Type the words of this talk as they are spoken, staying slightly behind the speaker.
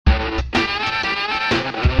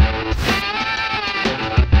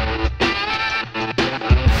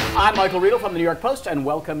Michael Riedel from the New York Post, and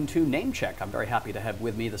welcome to Name Check. I'm very happy to have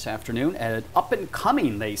with me this afternoon an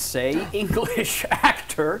up-and-coming, they say, English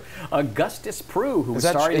actor, Augustus Prew, who is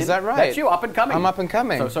starring in... Is that right? That's you, up-and-coming. I'm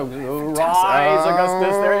up-and-coming. So rise,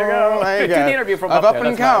 Augustus, there you go. There you go. Do the interview from I've up there.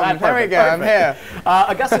 up-and-come. There we go, I'm here.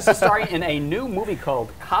 Augustus is starring in a new movie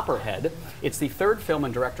called Copperhead. It's the third film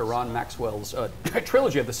in director Ron Maxwell's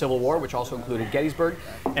trilogy of the Civil War, which also included Gettysburg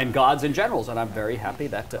and Gods and Generals, and I'm very happy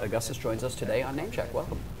that Augustus joins us today on Name Check.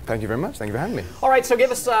 Welcome. Thank you very much. Thank you for having me. All right, so give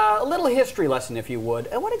us a little history lesson, if you would.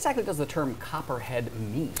 What exactly does the term Copperhead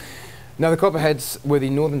mean? Now, the Copperheads were the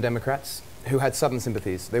Northern Democrats who had Southern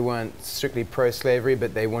sympathies. They weren't strictly pro-slavery,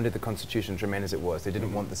 but they wanted the Constitution to remain as it was. They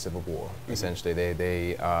didn't want the Civil War, essentially.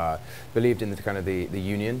 They believed in the kind of the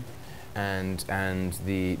Union and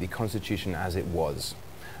the Constitution as it was.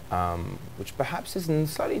 Which perhaps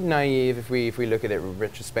is slightly naive if we look at it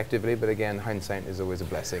retrospectively, but again, hindsight is always a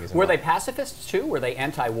blessing. Were they pacifists too? Were they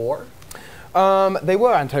anti-war? They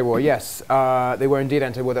were anti-war, yes. They were indeed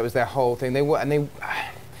anti-war. That was their whole thing.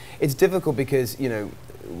 It's difficult because, you know,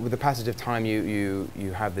 with the passage of time,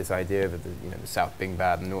 you have this idea of the South being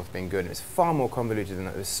bad and the North being good, and it's far more convoluted than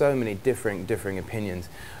that. There's so many differing opinions,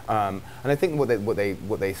 and I think what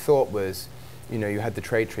they thought was, you know, you had the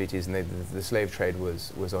trade treaties, and the slave trade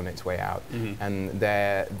was on its way out, and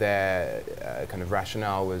their kind of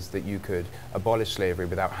rationale was that you could abolish slavery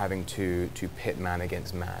without having to pit man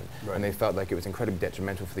against man, and they felt like it was incredibly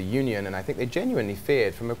detrimental for the Union, and I think they genuinely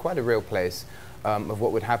feared, from quite a real place, of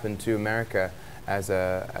what would happen to America as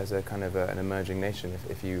a kind of an emerging nation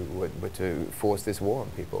if you were to force this war on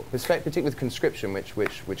people, particularly with conscription,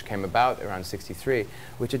 which came about around '63,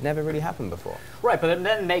 which had never really happened before. Right, but it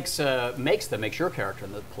then makes your character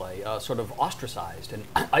in the play sort of ostracized and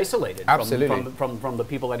isolated from the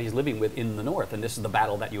people that he's living with in the North, and this is the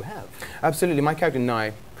battle that you have. Absolutely, my character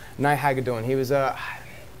Nye Hagedorn, he was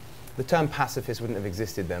the term pacifist wouldn't have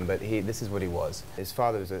existed then, but this is what he was. His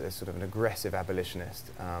father was a sort of an aggressive abolitionist,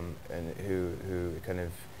 and who kind of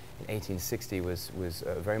in 1860 was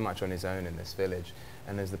very much on his own in this village.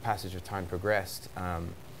 And as the passage of time progressed,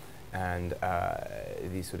 and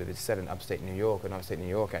it's set in upstate New York, and upstate New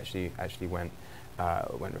York actually went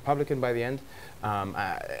Republican by the end,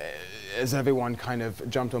 as everyone kind of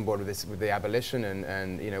jumped on board with the abolition,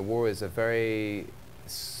 and you know, war is a very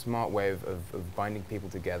smart way of binding people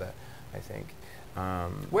together, I think.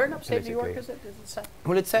 Where in upstate New York is it set?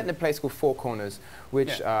 Well, it's set in a place called Four Corners,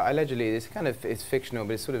 which allegedly it's fictional,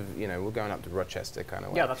 but it's sort of, you know, we're going up to Rochester kind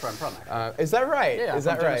of way. Yeah, that's where I'm from, actually. Is that right? Yeah, is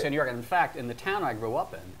that right? Geneseo, New York. And in fact, in the town I grew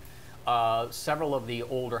up in, several of the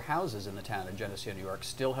older houses in the town of Geneseo, New York,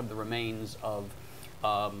 still have the remains of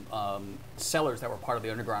sellers that were part of the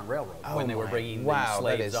Underground Railroad when they were bringing the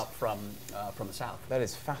slaves up from the South. That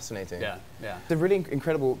is fascinating. Yeah, yeah. It's a really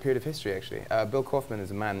incredible period of history, actually. Bill Kaufman is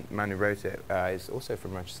a man who wrote it. Is also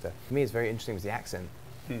from Rochester. For me, it's very interesting with the accent.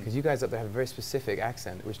 Because you guys up there have a very specific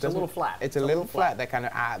accent, which doesn't... It's a little flat. It's a little flat. That kind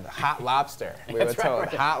of hot lobster. We were told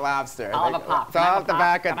hot lobster. I'll have a pop. Off the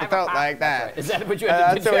back of the throat like that. Right. Is that what you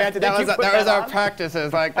had to do? That was our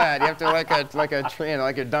practices like that. You have to like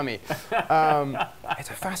a dummy. It's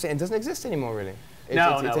a fascinating. It doesn't exist anymore, really.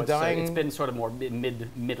 It's been sort of more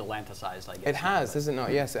mid-Atlanticized, I guess. It has, isn't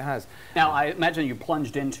it? Yes, it has. Now, I imagine you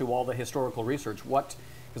plunged into all the historical research.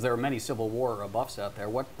 Because there are many Civil War buffs out there.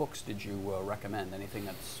 What books did you recommend? Anything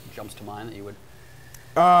that jumps to mind that you would?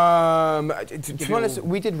 To be honest,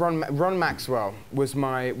 we did Ron Maxwell was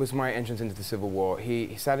my entrance into the Civil War.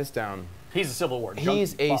 He sat us down. He's a Civil War.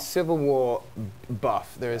 He's a Civil War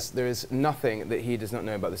buff. There is nothing that he does not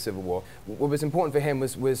know about the Civil War. What was important for him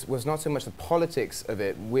was not so much the politics of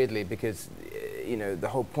it, weirdly, because you know, the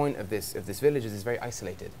whole point of this village is it's very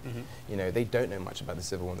isolated. You know, they don't know much about the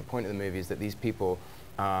Civil War. And the point of the movie is that these people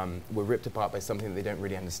were ripped apart by something that they don't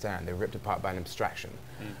really understand. They were ripped apart by an abstraction.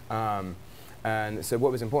 And so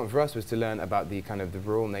what was important for us was to learn about the kind of the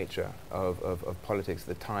rural nature of politics at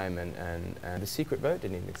the time, and the secret vote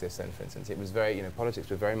didn't even exist then, for instance. It was very, you know,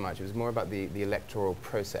 politics were very much, it was more about the electoral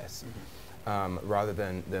process rather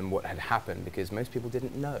than what had happened, because most people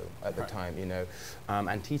didn't know at the time, you know.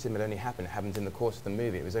 Antietam had only happened, it happened in the course of the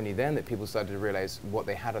movie. It was only then that people started to realize what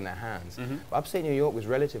they had on their hands. But upstate New York was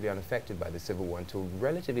relatively unaffected by the Civil War until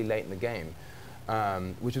relatively late in the game,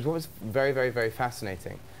 which is what was very, very, very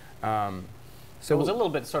fascinating. So it was a little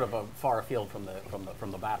bit sort of far afield from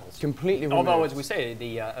the battles. Completely removed. Although, as we say,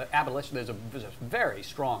 the abolition, there's a very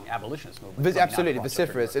strong abolitionist movement. Absolutely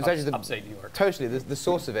vociferous. It's actually upstate New York. Totally, the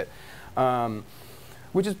source of it,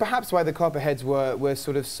 which is perhaps why the Copperheads were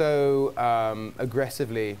sort of so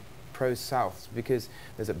aggressively pro-South, because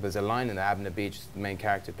there's a line in the Abner Beach, the main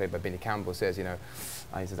character played by Benny Campbell says, you know,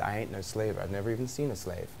 he says, I ain't no slave. I've never even seen a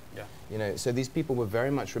slave. Yeah. You know, so these people were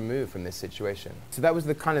very much removed from this situation. So that was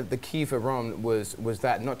the kind of the key for Ron was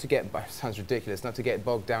that not to get, sounds ridiculous, not to get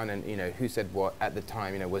bogged down in, you know, who said what at the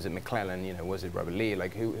time, you know, was it McClellan, you know, was it Robert Lee,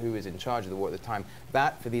 like who was in charge of the war at the time.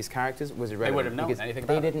 That, for these characters, was irrelevant. They would have known anything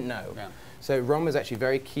about it. They didn't know. Yeah. So Ron was actually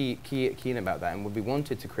very keen about that, and what we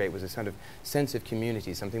wanted to create was a sort of sense of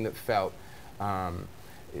community, something that felt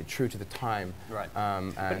true to the time. Right.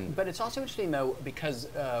 But it's also interesting, though, because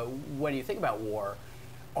when you think about war,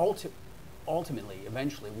 ultimately,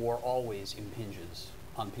 eventually, war always impinges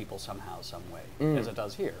on people somehow, some way, as it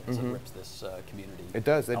does here, as it rips this community It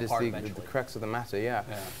does. That apart is the crux of the matter, yeah.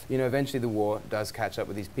 You know, eventually the war does catch up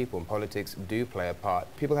with these people, and politics do play a part.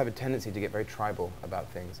 People have a tendency to get very tribal about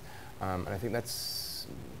things, and I think that's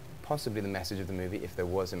possibly the message of the movie, if there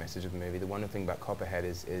was a message of the movie. The wonderful thing about Copperhead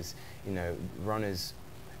is you know, Ron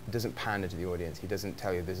doesn't pander to the audience. He doesn't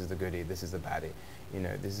tell you this is the goodie, this is the baddie. You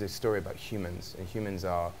know, this is a story about humans, and humans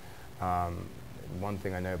are, one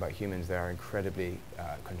thing I know about humans, they are incredibly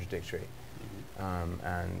contradictory.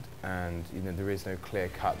 And you know, there is no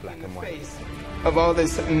clear-cut black and white. Of all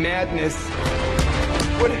this madness,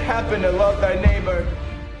 what happened to love thy neighbor?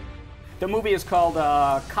 The movie is called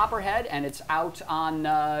Copperhead, and it's out on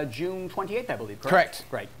June 28th, I believe, correct? Correct.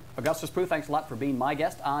 Great. Augustus Prew, thanks a lot for being my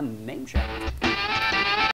guest on Name Check.